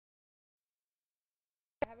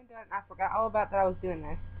haven't done. I forgot all about that I was doing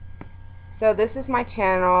this. So this is my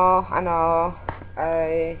channel. I know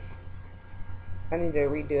I need to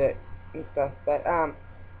redo it and stuff, but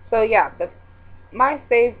so yeah, my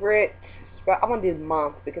favorite. I'm gonna do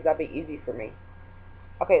month because that'd be easy for me.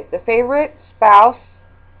 Okay, the favorite spouse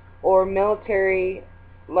or military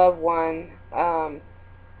loved one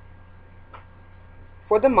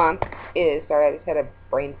for the month is. Sorry, I just had a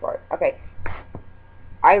brain fart. Okay,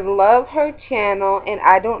 I love her channel, and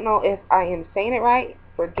I don't know if I am saying it right.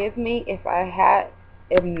 Forgive me if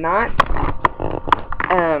not.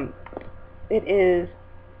 Um, it is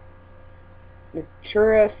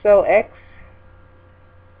Natura So X,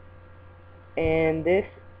 and this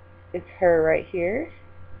is her right here.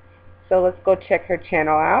 So let's go check her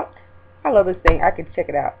channel out. I love this thing. I could check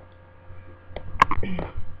it out.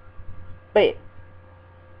 But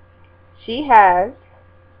she has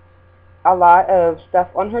a lot of stuff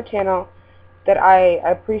on her channel that I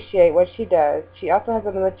appreciate what she does. She also has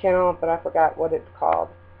another channel, but I forgot what it's called.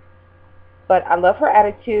 But I love her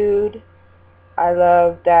attitude. I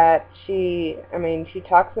love that she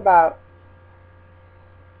talks about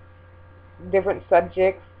different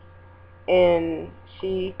subjects, and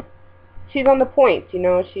she's on the point.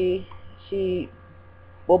 She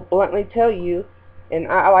will bluntly tell you, and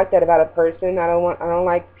I like that about a person. I don't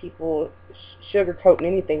like people sugarcoating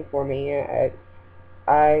anything for me.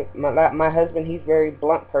 My husband, he's a very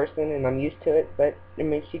blunt person, and I'm used to it. But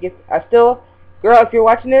girl, if you're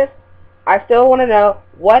watching this, I still want to know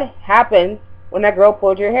what happened when that girl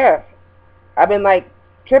pulled your hair. I've been like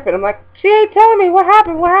tripping. I'm like, she ain't telling me what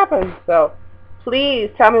happened. What happened? So please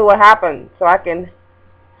tell me what happened so I can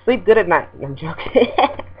sleep good at night. I'm joking.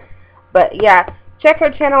 But yeah, check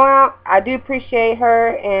her channel out. I do appreciate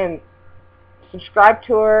her, and subscribe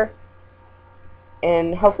to her.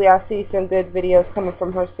 And hopefully I'll see some good videos coming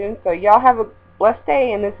from her soon. So y'all have a blessed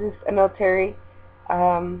day, and this is a military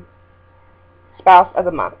spouse of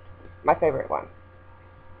the month, my favorite one.